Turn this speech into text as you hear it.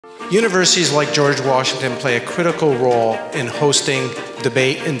Universities like George Washington play a critical role in hosting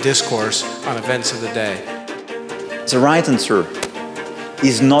debate and discourse on events of the day. The right answer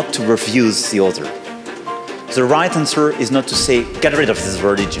is not to refuse the other. The right answer is not to say, get rid of this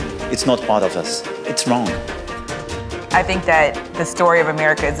religion. It's not part of us. It's wrong. I think that the story of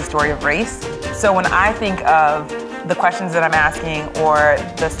America is a story of race. So when I think of the questions that I'm asking or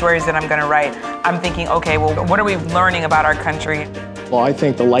the stories that I'm going to write, I'm thinking, okay, well, what are we learning about our country? Well, I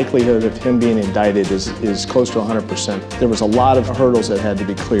think the likelihood of him being indicted is close to 100%. There was a lot of hurdles that had to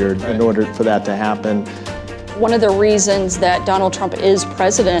be cleared in order for that to happen. One of the reasons that Donald Trump is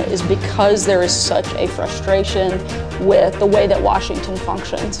president is because there is such a frustration with the way that Washington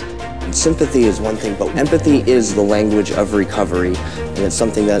functions. Sympathy is one thing, but empathy is the language of recovery, and it's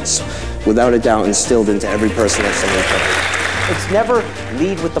something that's, without a doubt, instilled into every person that's in recovery. It's never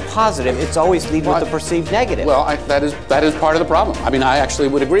lead with the positive, it's always lead with the perceived negative. Well, that is part of the problem. I mean, I actually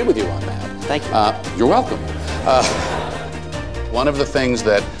would agree with you on that. Thank you. You're welcome. One of the things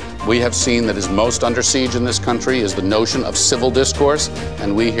that we have seen that is most under siege in this country is the notion of civil discourse,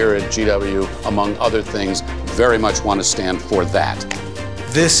 and we here at GW, among other things, very much want to stand for that.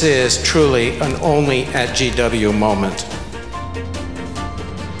 This is truly an only at GW moment.